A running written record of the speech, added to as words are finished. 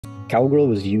Cowgirl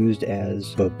was used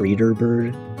as a breeder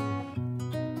bird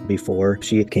before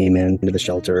she came into the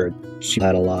shelter. She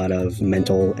had a lot of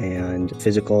mental and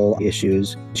physical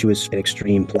issues. She was an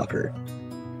extreme plucker.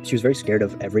 She was very scared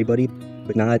of everybody,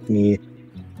 but not me.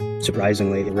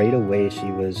 Surprisingly, right away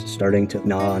she was starting to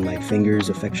gnaw on my fingers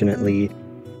affectionately.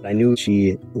 I knew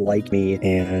she liked me,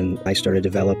 and I started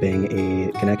developing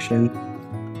a connection.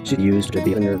 She used to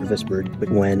be a nervous bird, but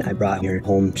when I brought her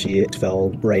home, she fell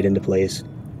right into place.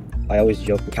 I always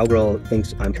joke, Cowgirl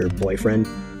thinks I'm her boyfriend.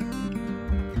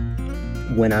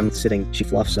 When I'm sitting, she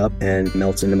fluffs up and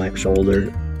melts into my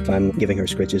shoulder. If I'm giving her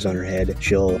scritches on her head,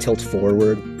 she'll tilt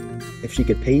forward. If she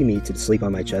could pay me to sleep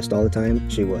on my chest all the time,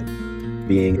 she would.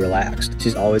 Being relaxed.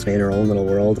 She's always in her own little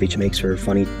world, which makes her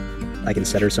funny. I can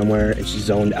set her somewhere and she's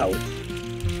zoned out.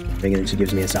 And she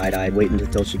gives me a side eye, waiting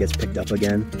until she gets picked up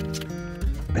again.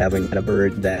 Having a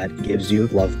bird that gives you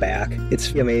love back, it's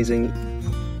amazing.